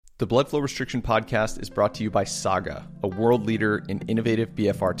The Blood Flow Restriction Podcast is brought to you by Saga, a world leader in innovative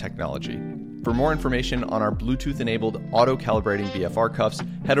BFR technology. For more information on our Bluetooth-enabled auto-calibrating BFR cuffs,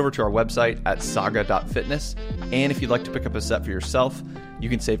 head over to our website at saga.fitness. And if you'd like to pick up a set for yourself, you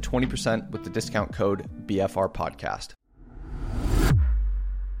can save 20% with the discount code BFR Podcast.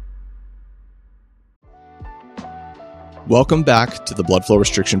 Welcome back to the Blood Flow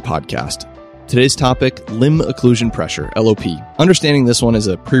Restriction Podcast. Today's topic, limb occlusion pressure, LOP. Understanding this one is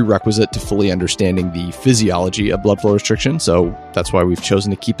a prerequisite to fully understanding the physiology of blood flow restriction, so that's why we've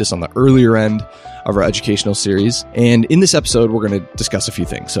chosen to keep this on the earlier end of our educational series. And in this episode, we're going to discuss a few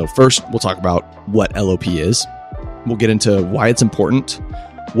things. So first, we'll talk about what LOP is. We'll get into why it's important,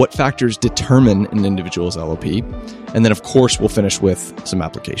 what factors determine an individual's LOP, and then of course, we'll finish with some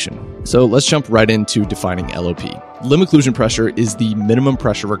application. So let's jump right into defining LOP. Limb occlusion pressure is the minimum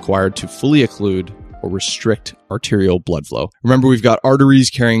pressure required to fully occlude or restrict arterial blood flow. Remember, we've got arteries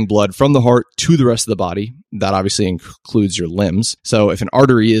carrying blood from the heart to the rest of the body. That obviously includes your limbs. So if an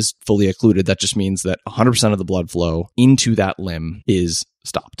artery is fully occluded, that just means that 100% of the blood flow into that limb is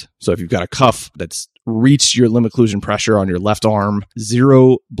stopped. So if you've got a cuff that's reached your limb occlusion pressure on your left arm,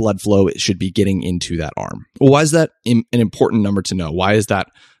 zero blood flow should be getting into that arm. Well, why is that an important number to know? Why is that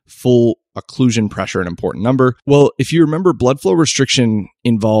full occlusion pressure an important number? Well, if you remember, blood flow restriction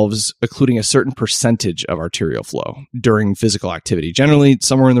involves occluding a certain percentage of arterial flow during physical activity, generally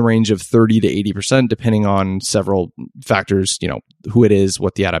somewhere in the range of 30 to 80%, depending on several factors, who it is,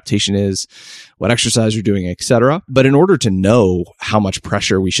 what the adaptation is, what exercise you're doing, etc. But in order to know how much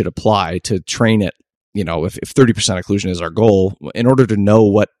pressure we should apply to train it, if 30% occlusion is our goal, in order to know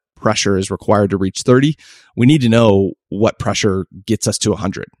what pressure is required to reach 30, we need to know what pressure gets us to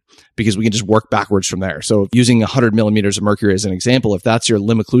 100, because we can just work backwards from there. So using 100 millimeters of mercury as an example, if that's your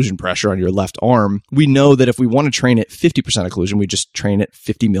limb occlusion pressure on your left arm, we know that if we want to train at 50% occlusion, we just train at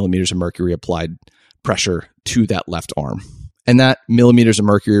 50 millimeters of mercury applied pressure to that left arm. And that millimeters of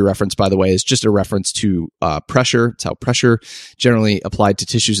mercury reference, by the way, is just a reference to pressure. It's how pressure generally applied to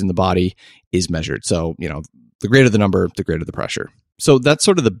tissues in the body is measured. So, the greater the number, the greater the pressure. So that's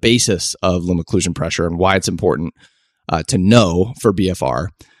sort of the basis of limb occlusion pressure and why it's important to know for BFR.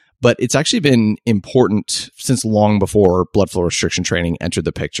 But it's actually been important since long before blood flow restriction training entered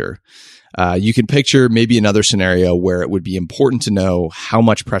the picture. You can picture maybe another scenario where it would be important to know how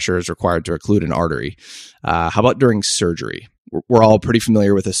much pressure is required to occlude an artery. How about during surgery? We're all pretty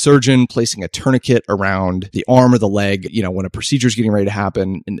familiar with a surgeon placing a tourniquet around the arm or the leg, when a procedure is getting ready to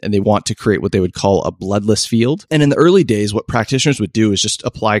happen and they want to create what they would call a bloodless field. And in the early days, what practitioners would do is just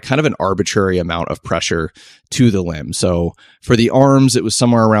apply kind of an arbitrary amount of pressure to the limb. So for the arms, it was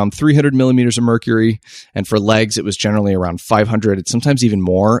somewhere around 300 millimeters of mercury. And for legs, it was generally around 500, sometimes even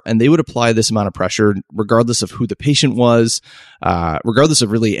more. And they would apply this amount of pressure regardless of who the patient was, regardless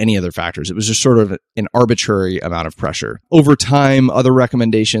of really any other factors. It was just sort of an arbitrary amount of pressure. Over time, other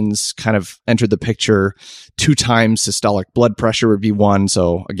recommendations kind of entered the picture. 2 times systolic blood pressure would be one.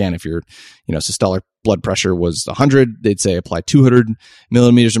 So again, if your systolic blood pressure was 100, they'd say apply 200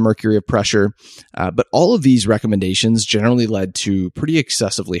 millimeters of mercury of pressure. But all of these recommendations generally led to pretty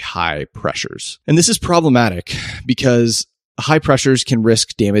excessively high pressures. And this is problematic because high pressures can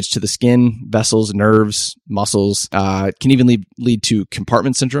risk damage to the skin, vessels, nerves, muscles. It can even lead to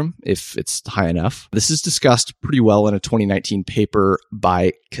compartment syndrome if it's high enough. This is discussed pretty well in a 2019 paper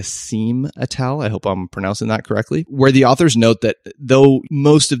by Kasim et al. I hope I'm pronouncing that correctly, where the authors note that though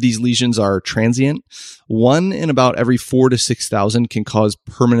most of these lesions are transient, 1 in about every 4,000 to 6,000 can cause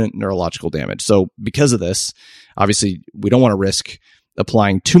permanent neurological damage. So because of this, obviously, we don't want to risk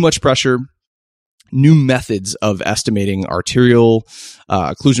applying too much pressure. New methods of estimating arterial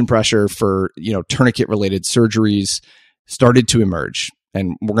occlusion pressure for tourniquet-related surgeries started to emerge,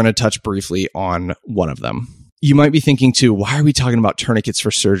 and we're going to touch briefly on one of them. You might be thinking too, why are we talking about tourniquets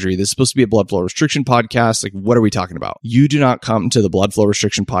for surgery? This is supposed to be a blood flow restriction podcast. Like, what are we talking about? You do not come to the blood flow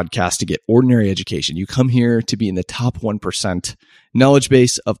restriction podcast to get ordinary education. You come here to be in the top 1% knowledge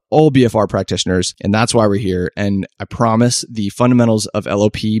base of all BFR practitioners, and that's why we're here. And I promise the fundamentals of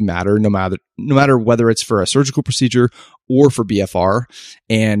LOP matter no matter whether it's for a surgical procedure or for BFR.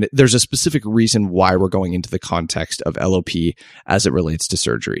 And there's a specific reason why we're going into the context of LOP as it relates to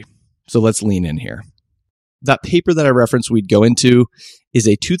surgery. So let's lean in here. That paper that I referenced we'd go into is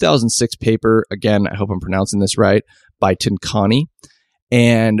a 2006 paper. Again, I hope I'm pronouncing this right, by Tinkani.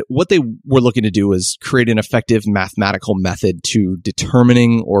 And what they were looking to do was create an effective mathematical method to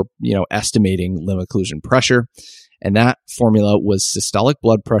determining or, estimating limb occlusion pressure. And that formula was systolic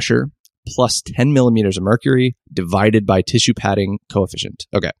blood pressure plus 10 millimeters of mercury divided by tissue padding coefficient.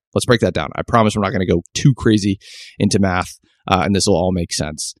 Okay, let's break that down. I promise we're not going to go too crazy into math. and this will all make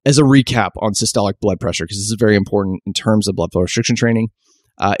sense. As a recap on systolic blood pressure, because this is very important in terms of blood flow restriction training,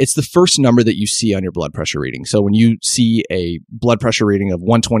 it's the first number that you see on your blood pressure reading. So when you see a blood pressure reading of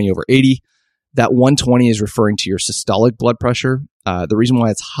 120/80, that 120 is referring to your systolic blood pressure. The reason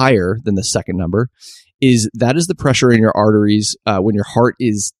why it's higher than the second number is that is the pressure in your arteries when your heart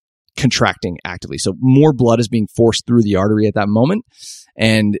is contracting actively. So more blood is being forced through the artery at that moment,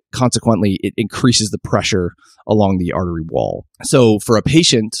 and consequently, it increases the pressure along the artery wall. So for a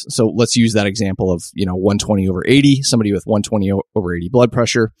patient, so let's use that example of 120/80, somebody with 120/80 blood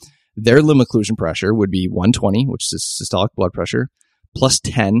pressure, their limb occlusion pressure would be 120, which is systolic blood pressure, plus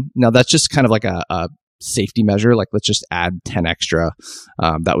 10. Now that's just kind of like a safety measure. Like let's just add 10 extra.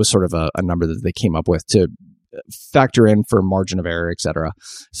 That was sort of a number that they came up with to factor in for margin of error, etc.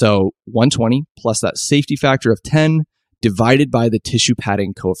 So 120 plus that safety factor of 10 divided by the tissue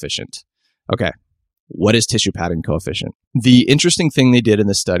padding coefficient. Okay, what is tissue padding coefficient? The interesting thing they did in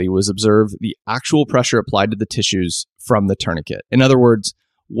this study was observe the actual pressure applied to the tissues from the tourniquet. In other words,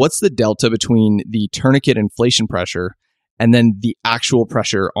 what's the delta between the tourniquet inflation pressure and then the actual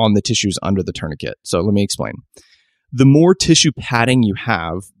pressure on the tissues under the tourniquet? So let me explain. The more tissue padding you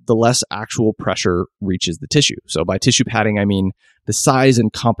have, the less actual pressure reaches the tissue. So by tissue padding, I mean the size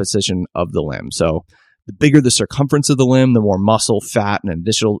and composition of the limb. So the bigger the circumference of the limb, the more muscle, fat, and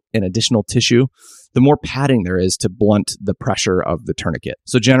additional tissue, the more padding there is to blunt the pressure of the tourniquet.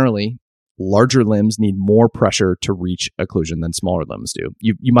 So generally, larger limbs need more pressure to reach occlusion than smaller limbs do.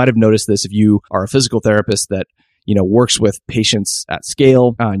 You might have noticed this if you are a physical therapist that works with patients at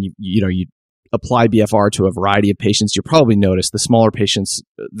scale, and you apply BFR to a variety of patients. You'll probably notice the smaller patients,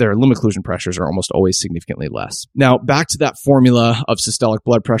 their limb occlusion pressures are almost always significantly less. Now, back to that formula of systolic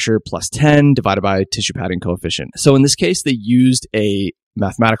blood pressure plus 10 divided by tissue padding coefficient. So in this case, they used a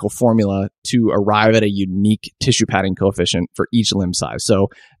mathematical formula to arrive at a unique tissue padding coefficient for each limb size. So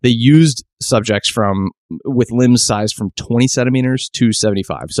they used subjects with limb size from 20 centimeters to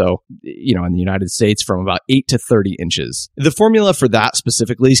 75. So, in the United States, from about 8 to 30 inches. The formula for that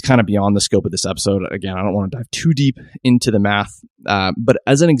specifically is kind of beyond the scope of this episode. Again, I don't want to dive too deep into the math, but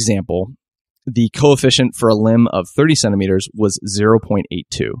as an example, the coefficient for a limb of 30 centimeters was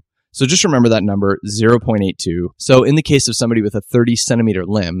 0.82. So just remember that number, 0.82. So in the case of somebody with a 30 centimeter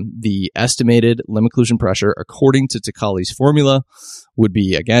limb, the estimated limb occlusion pressure, according to Tocali's formula, would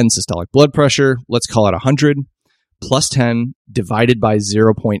be, again, systolic blood pressure, let's call it 100, plus 10 divided by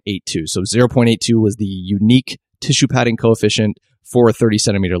 0.82. So 0.82 was the unique tissue padding coefficient for a 30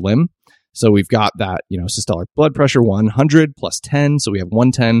 centimeter limb. So we've got that, systolic blood pressure 100 plus 10. So we have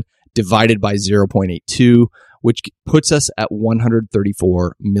 110 divided by 0.82, which puts us at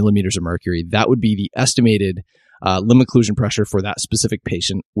 134 millimeters of mercury. That would be the estimated limb occlusion pressure for that specific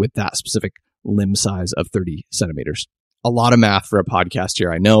patient with that specific limb size of 30 centimeters. A lot of math for a podcast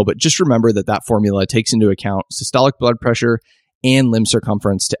here, I know, but just remember that formula takes into account systolic blood pressure and limb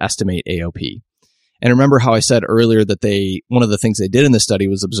circumference to estimate AOP. And remember how I said earlier that one of the things they did in this study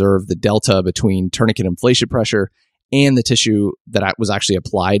was observe the delta between tourniquet inflation pressure and the tissue that was actually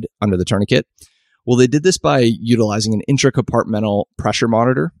applied under the tourniquet. Well, they did this by utilizing an intracompartmental pressure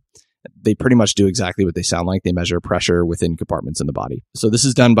monitor. They pretty much do exactly what they sound like. They measure pressure within compartments in the body. So this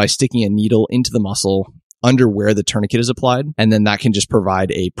is done by sticking a needle into the muscle under where the tourniquet is applied, and then that can just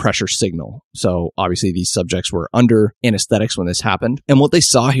provide a pressure signal. So obviously these subjects were under anesthetics when this happened. And what they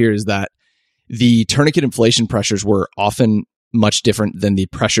saw here is that the tourniquet inflation pressures were often much different than the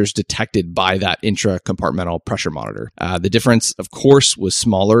pressures detected by that intracompartmental pressure monitor. The difference, of course, was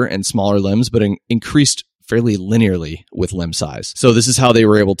smaller and smaller limbs, but increased fairly linearly with limb size. So this is how they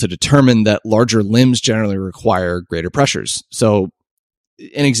were able to determine that larger limbs generally require greater pressures. So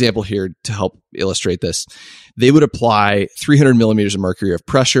an example here to help illustrate this, they would apply 300 millimeters of mercury of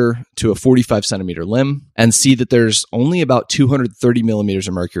pressure to a 45 centimeter limb and see that there's only about 230 millimeters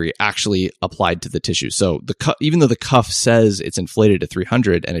of mercury actually applied to the tissue. So even though the cuff says it's inflated to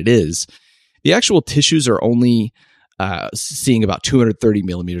 300, and it is, the actual tissues are only seeing about 230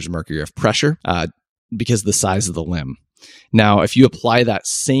 millimeters of mercury of pressure because of the size of the limb. Now, if you apply that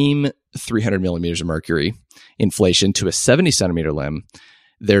same 300 millimeters of mercury inflation to a 70 centimeter limb,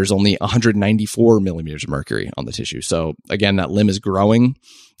 there's only 194 millimeters of mercury on the tissue. So again, that limb is growing,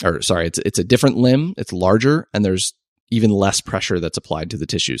 it's a different limb, it's larger, and there's even less pressure that's applied to the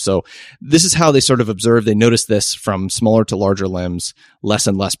tissue. So this is how they sort of observed. They noticed this from smaller to larger limbs, less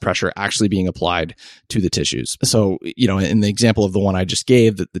and less pressure actually being applied to the tissues. So, in the example of the one I just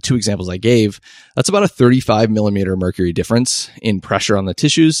gave, the two examples I gave, that's about a 35 millimeter mercury difference in pressure on the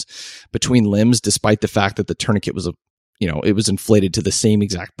tissues between limbs, despite the fact that the tourniquet was it was inflated to the same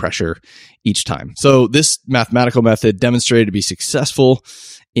exact pressure each time. So this mathematical method demonstrated to be successful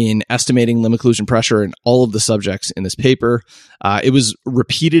in estimating limb occlusion pressure in all of the subjects in this paper. It was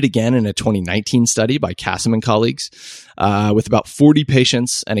repeated again in a 2019 study by Kassim and colleagues with about 40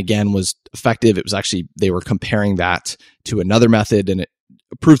 patients, and again was effective. It was actually, they were comparing that to another method, and it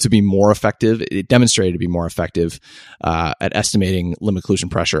proved to be more effective. It demonstrated to be more effective at estimating limb occlusion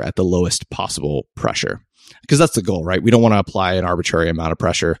pressure at the lowest possible pressure. Because that's the goal, right? We don't want to apply an arbitrary amount of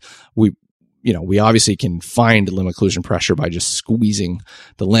pressure. We obviously can find limb occlusion pressure by just squeezing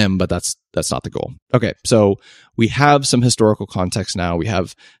the limb, but that's not the goal. Okay, so we have some historical context now. We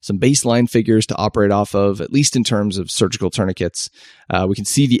have some baseline figures to operate off of, at least in terms of surgical tourniquets. We can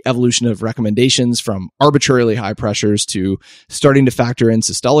see the evolution of recommendations from arbitrarily high pressures to starting to factor in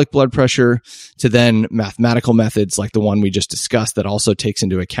systolic blood pressure, to then mathematical methods like the one we just discussed that also takes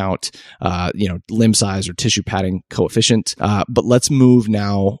into account, limb size or tissue padding coefficient. But let's move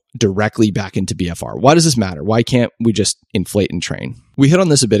now directly back into BFR. Why does this matter? Why can't we just inflate and train? We hit on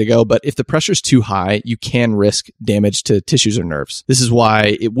this a bit ago, but if the pressure is too high, you can risk damage to tissues or nerves. This is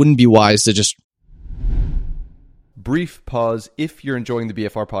why it wouldn't be wise to just... Brief pause. If you're enjoying the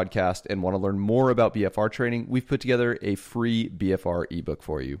BFR podcast and want to learn more about BFR training, we've put together a free BFR ebook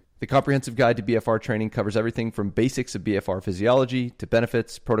for you. The comprehensive guide to BFR training covers everything from basics of BFR physiology to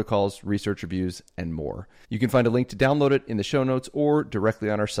benefits, protocols, research reviews, and more. You can find a link to download it in the show notes or directly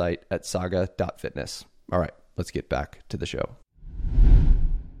on our site at saga.fitness. All right, let's get back to the show.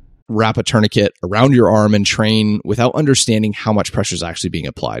 Wrap a tourniquet around your arm and train without understanding how much pressure is actually being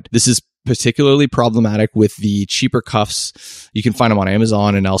applied. This is particularly problematic with the cheaper cuffs. You can find them on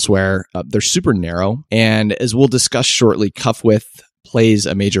Amazon and elsewhere. They're super narrow. And as we'll discuss shortly, cuff width plays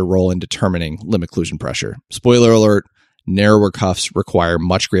a major role in determining limb occlusion pressure. Spoiler alert, narrower cuffs require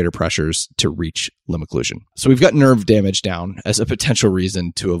much greater pressures to reach limb occlusion. So we've got nerve damage down as a potential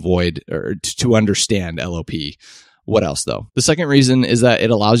reason to avoid or to understand LOP. What else, though? The second reason is that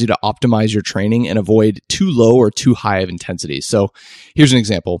it allows you to optimize your training and avoid too low or too high of intensity. So here's an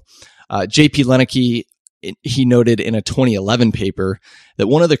example. J.P. Lenicky, he noted in a 2011 paper that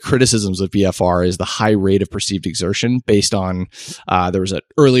one of the criticisms of BFR is the high rate of perceived exertion based on, there was an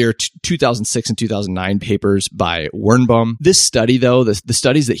earlier 2006 and 2009 papers by Wernbaum. This study, though, the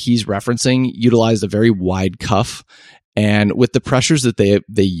studies that he's referencing utilized a very wide cuff. And with the pressures that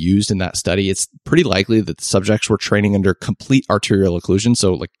they used in that study, it's pretty likely that the subjects were training under complete arterial occlusion,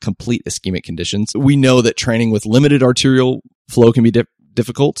 so like complete ischemic conditions. We know that training with limited arterial flow can be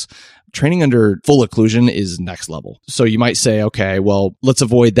difficult. Training under full occlusion is next level. So you might say, okay, well, let's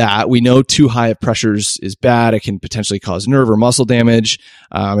avoid that. We know too high of pressures is bad. It can potentially cause nerve or muscle damage.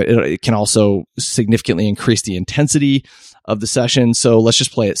 It can also significantly increase the intensity of the session. So let's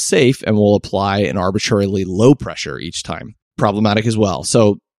just play it safe and we'll apply an arbitrarily low pressure each time. Problematic as well.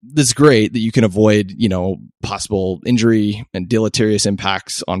 So this is great that you can avoid, possible injury and deleterious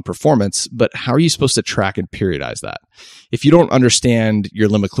impacts on performance, but how are you supposed to track and periodize that? If you don't understand your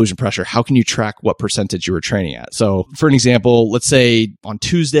limb occlusion pressure, how can you track what percentage you were training at? So for an example, let's say on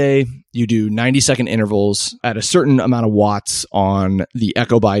Tuesday, you do 90-second intervals at a certain amount of watts on the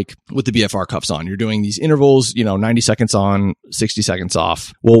Echo bike with the BFR cuffs on. You're doing these intervals, 90 seconds on, 60 seconds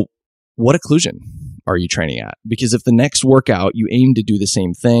off. Well, what occlusion are you training at? Because if the next workout you aim to do the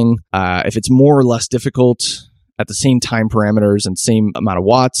same thing, if it's more or less difficult at the same time parameters and same amount of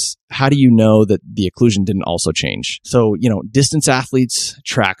watts, how do you know that the occlusion didn't also change? So, distance athletes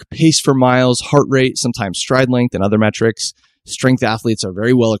track pace for miles, heart rate, sometimes stride length and other metrics. Strength athletes are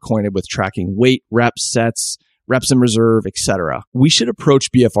very well acquainted with tracking weight, reps, sets, reps in reserve, etc. We should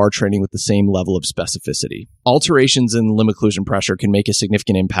approach BFR training with the same level of specificity. Alterations in limb occlusion pressure can make a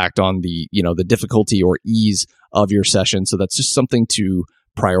significant impact on the difficulty or ease of your session. So that's just something to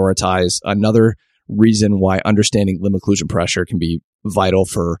prioritize. Another reason why understanding limb occlusion pressure can be vital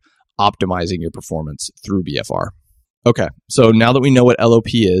for optimizing your performance through BFR. Okay, so now that we know what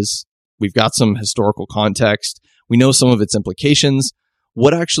LOP is, we've got some historical context, we know some of its implications.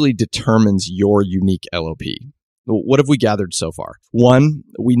 What actually determines your unique LOP? What have we gathered so far? One,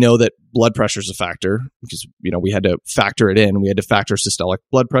 we know that blood pressure is a factor because, we had to factor it in. We had to factor systolic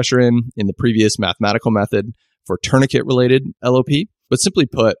blood pressure in the previous mathematical method for tourniquet-related LOP. But simply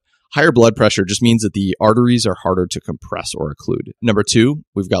put, higher blood pressure just means that the arteries are harder to compress or occlude. Number two,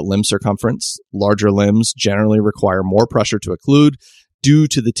 we've got limb circumference. Larger limbs generally require more pressure to occlude due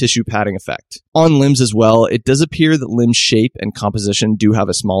to the tissue padding effect. On limbs as well, it does appear that limb shape and composition do have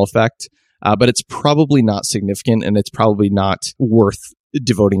a small effect, but it's probably not significant and it's probably not worth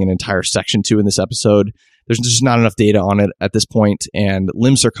devoting an entire section to in this episode. There's just not enough data on it at this point, and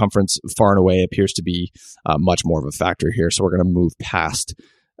limb circumference far and away appears to be much more of a factor here. So we're going to move past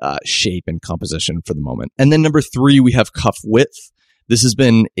shape and composition for the moment. And then number 3, we have cuff width. This has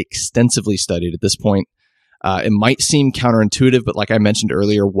been extensively studied at this point. It might seem counterintuitive, but like I mentioned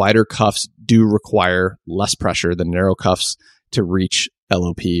earlier, wider cuffs do require less pressure than narrow cuffs to reach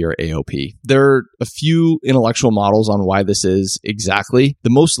LOP or AOP. There are a few intellectual models on why this is exactly. The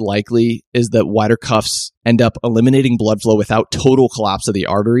most likely is that wider cuffs end up eliminating blood flow without total collapse of the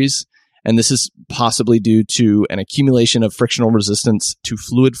arteries. And this is possibly due to an accumulation of frictional resistance to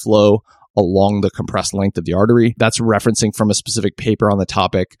fluid flow along the compressed length of the artery. That's referencing from a specific paper on the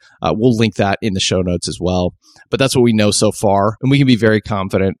topic. We'll link that in the show notes as well. But that's what we know so far. And we can be very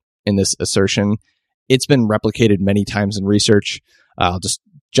confident in this assertion. It's been replicated many times in research. I'll just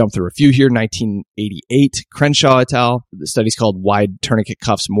jump through a few here. 1988, Crenshaw et al. The study's called Wide Tourniquet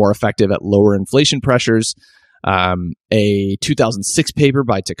Cuffs More Effective at Lower Inflation Pressures. A 2006 paper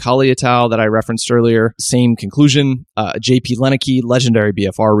by Takali et al. That I referenced earlier. Same conclusion. J.P. Lenicky, legendary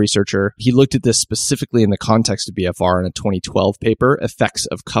BFR researcher, he looked at this specifically in the context of BFR in a 2012 paper, Effects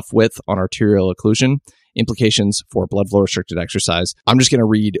of Cuff Width on Arterial Occlusion, Implications for Blood Flow Restricted Exercise. I'm just going to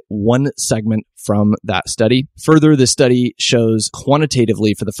read one segment from that study. Further, this study shows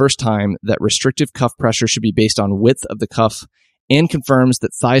quantitatively for the first time that restrictive cuff pressure should be based on width of the cuff and confirms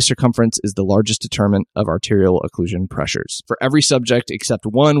that thigh circumference is the largest determinant of arterial occlusion pressures. For every subject except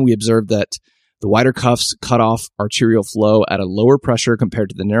one, we observed that the wider cuffs cut off arterial flow at a lower pressure compared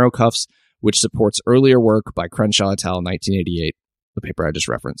to the narrow cuffs, which supports earlier work by Crenshaw et al. In 1988. The paper I just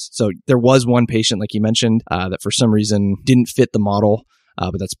referenced. So there was one patient, like you mentioned, that for some reason didn't fit the model,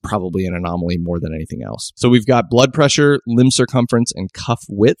 but that's probably an anomaly more than anything else. So we've got blood pressure, limb circumference, and cuff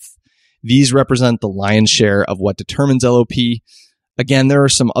width. These represent the lion's share of what determines LOP. Again, there are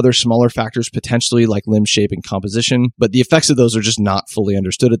some other smaller factors potentially like limb shape and composition, but the effects of those are just not fully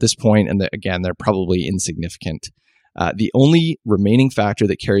understood at this point, and again, they're probably insignificant. The only remaining factor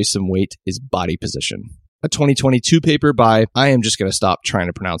that carries some weight is body position. A 2022 paper by, I am just going to stop trying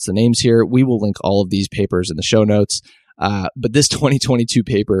to pronounce the names here. We will link all of these papers in the show notes. But this 2022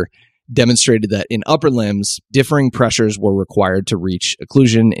 paper demonstrated that in upper limbs, differing pressures were required to reach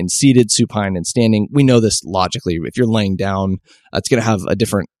occlusion in seated, supine, and standing. We know this logically. If you're laying down, it's going to have a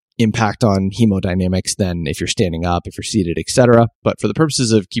different impact on hemodynamics than if you're standing up, if you're seated, etc. But for the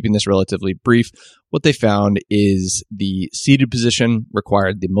purposes of keeping this relatively brief, what they found is the seated position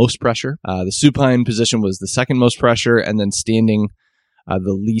required the most pressure. The supine position was the second most pressure, and then standing,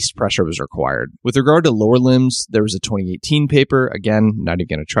 the least pressure was required. With regard to lower limbs, there was a 2018 paper, again, not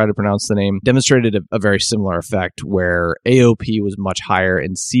even going to try to pronounce the name, demonstrated a very similar effect where AOP was much higher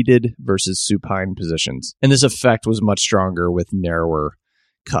in seated versus supine positions. And this effect was much stronger with narrower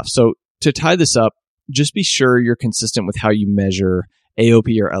cuffs. So to tie this up, just be sure you're consistent with how you measure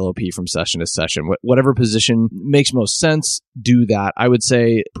AOP or LOP from session to session. Whatever position makes most sense, do that. I would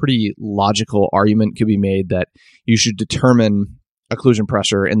say a pretty logical argument could be made that you should determine occlusion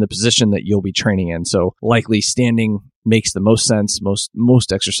pressure in the position that you'll be training in. So likely standing makes the most sense.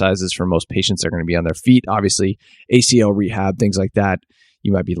 Most exercises for most patients are going to be on their feet. Obviously, ACL rehab, things like that,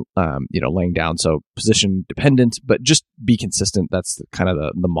 you might be laying down. So position dependent, but just be consistent. That's kind of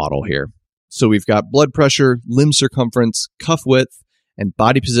the model here. So we've got blood pressure, limb circumference, cuff width, and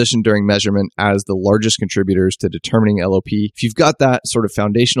body position during measurement as the largest contributors to determining LOP. If you've got that sort of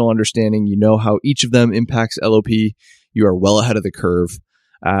foundational understanding, you know how each of them impacts LOP, you are well ahead of the curve.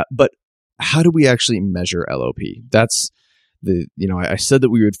 But how do we actually measure LOP? That's I said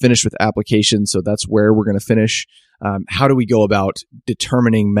that we would finish with application, so that's where we're going to finish. How do we go about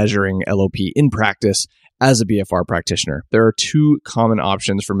determining, measuring LOP in practice as a BFR practitioner? There are two common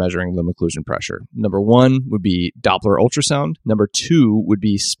options for measuring limb occlusion pressure. Number one would be Doppler ultrasound. Number two would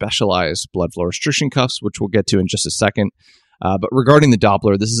be specialized blood flow restriction cuffs, which we'll get to in just a second. But regarding the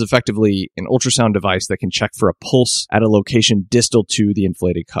Doppler, this is effectively an ultrasound device that can check for a pulse at a location distal to the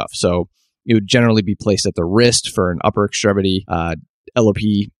inflated cuff. So it would generally be placed at the wrist for an upper extremity LOP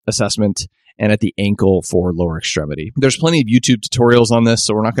assessment and at the ankle for lower extremity. There's plenty of YouTube tutorials on this,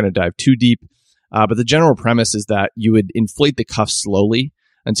 so we're not going to dive too deep. But the general premise is that you would inflate the cuff slowly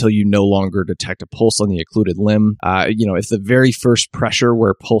until you no longer detect a pulse on the occluded limb. If the very first pressure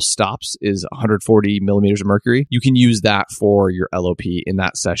where pulse stops is 140 millimeters of mercury, you can use that for your LOP in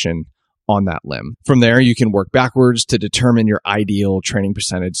that session on that limb. From there, you can work backwards to determine your ideal training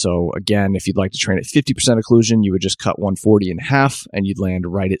percentage. So again, if you'd like to train at 50% occlusion, you would just cut 140 in half and you'd land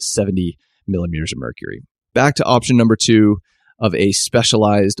right at 70 millimeters of mercury. Back to option number two. of a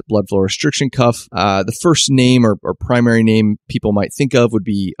specialized blood flow restriction cuff. The first name or primary name people might think of would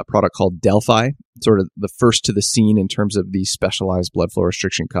be a product called Delphi, sort of the first to the scene in terms of these specialized blood flow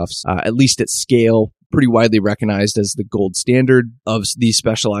restriction cuffs, at least at scale. Pretty widely recognized as the gold standard of these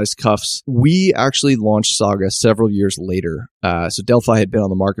specialized cuffs. We actually launched Saga several years later. So Delphi had been on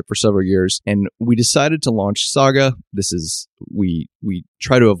the market for several years, and we decided to launch Saga. We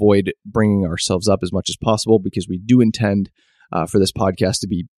try to avoid bringing ourselves up as much as possible because we do intend for this podcast to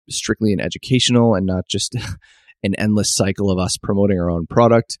be strictly an educational and not just an endless cycle of us promoting our own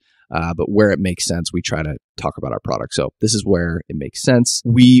product. But where it makes sense, we try to talk about our product. So this is where it makes sense.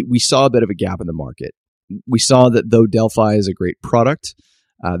 We saw a bit of a gap in the market. We saw that though Delphi is a great product,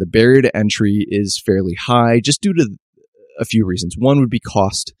 the barrier to entry is fairly high just due to a few reasons. One would be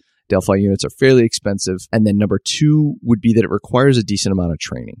cost. Delphi units are fairly expensive. And then number two would be that it requires a decent amount of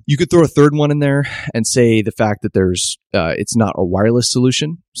training. You could throw a third one in there and say the fact that it's not a wireless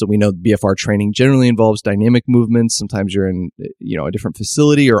solution. So we know BFR training generally involves dynamic movements. Sometimes you're in a different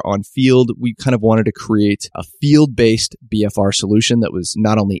facility or on field. We kind of wanted to create a field-based BFR solution that was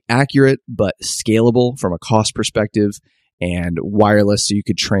not only accurate, but scalable from a cost perspective and wireless so you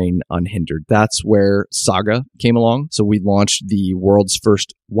could train unhindered. That's where Saga came along. So we launched the world's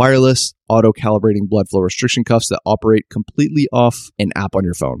first wireless auto-calibrating blood flow restriction cuffs that operate completely off an app on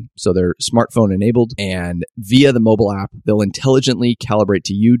your phone. So they're smartphone enabled, and via the mobile app, they'll intelligently calibrate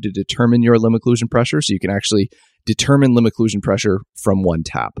to you to determine your limb occlusion pressure. So you can actually determine limb occlusion pressure from one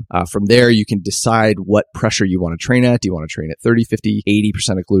tap. From there, you can decide what pressure you want to train at. Do you want to train at 30, 50,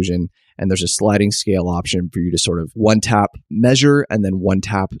 80% occlusion? And there's a sliding scale option for you to sort of one tap measure and then one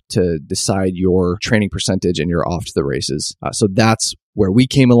tap to decide your training percentage, and you're off to the races. So that's where we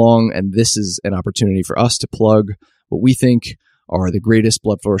came along, and this is an opportunity for us to plug what we think are the greatest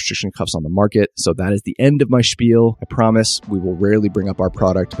blood flow restriction cuffs on the market. So that is the end of my spiel. I promise we will rarely bring up our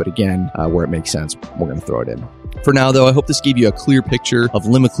product, but again, where it makes sense, we're going to throw it in. For now, though, I hope this gave you a clear picture of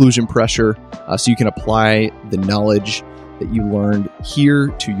limb occlusion pressure so you can apply the knowledge that you learned here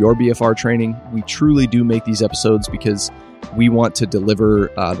to your BFR training. We truly do make these episodes because we want to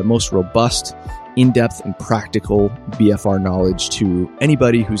deliver the most robust, in-depth, and practical BFR knowledge to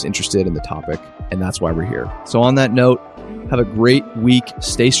anybody who's interested in the topic, and that's why we're here. So on that note, have a great week,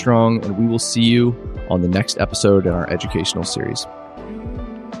 stay strong, and we will see you on the next episode in our educational series.